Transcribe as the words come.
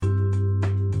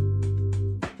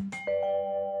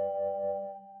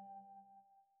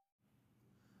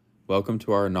Welcome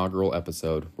to our inaugural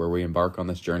episode where we embark on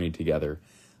this journey together.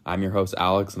 I'm your host,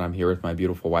 Alex, and I'm here with my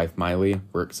beautiful wife, Miley.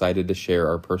 We're excited to share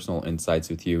our personal insights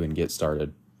with you and get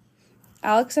started.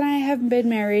 Alex and I have been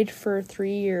married for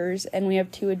 3 years, and we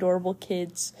have 2 adorable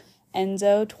kids,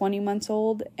 Enzo, 20 months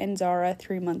old, and Zara,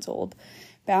 3 months old.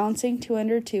 Balancing 2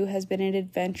 under 2 has been an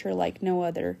adventure like no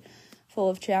other, full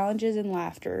of challenges and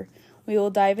laughter. We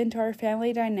will dive into our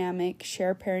family dynamic,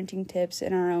 share parenting tips,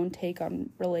 and our own take on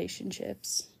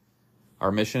relationships.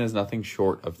 Our mission is nothing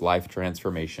short of life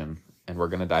transformation, and we're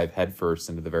going to dive headfirst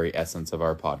into the very essence of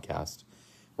our podcast.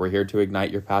 We're here to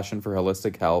ignite your passion for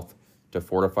holistic health, to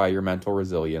fortify your mental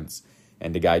resilience,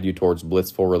 and to guide you towards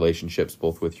blissful relationships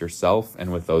both with yourself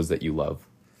and with those that you love.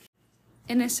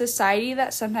 In a society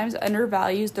that sometimes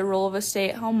undervalues the role of a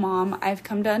stay-at-home mom, I've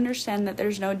come to understand that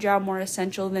there's no job more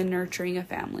essential than nurturing a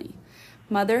family.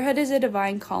 Motherhood is a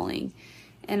divine calling,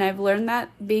 and I've learned that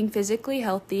being physically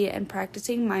healthy and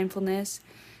practicing mindfulness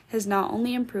has not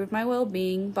only improved my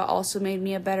well-being, but also made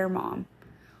me a better mom.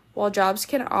 While jobs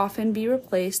can often be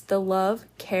replaced, the love,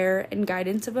 care, and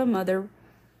guidance of a mother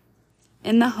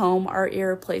in the home are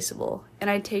irreplaceable, and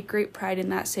I take great pride in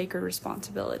that sacred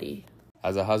responsibility.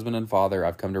 As a husband and father,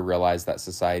 I've come to realize that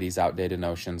society's outdated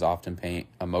notions often paint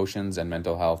emotions and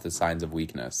mental health as signs of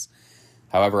weakness.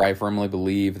 However, I firmly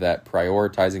believe that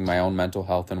prioritizing my own mental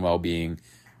health and well-being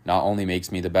not only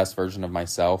makes me the best version of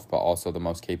myself, but also the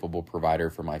most capable provider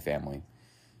for my family.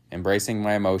 Embracing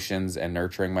my emotions and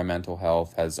nurturing my mental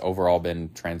health has overall been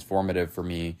transformative for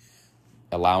me,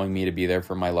 allowing me to be there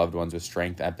for my loved ones with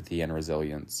strength, empathy, and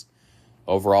resilience.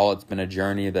 Overall, it's been a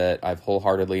journey that I've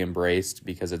wholeheartedly embraced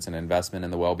because it's an investment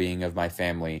in the well-being of my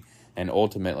family and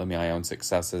ultimately my own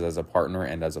successes as a partner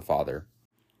and as a father.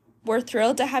 We're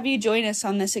thrilled to have you join us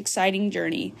on this exciting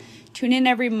journey. Tune in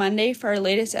every Monday for our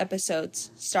latest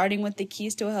episodes, starting with the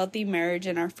keys to a healthy marriage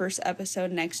in our first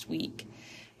episode next week.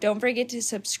 Don't forget to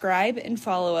subscribe and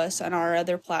follow us on our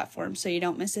other platforms so you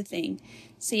don't miss a thing.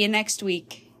 See you next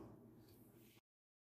week.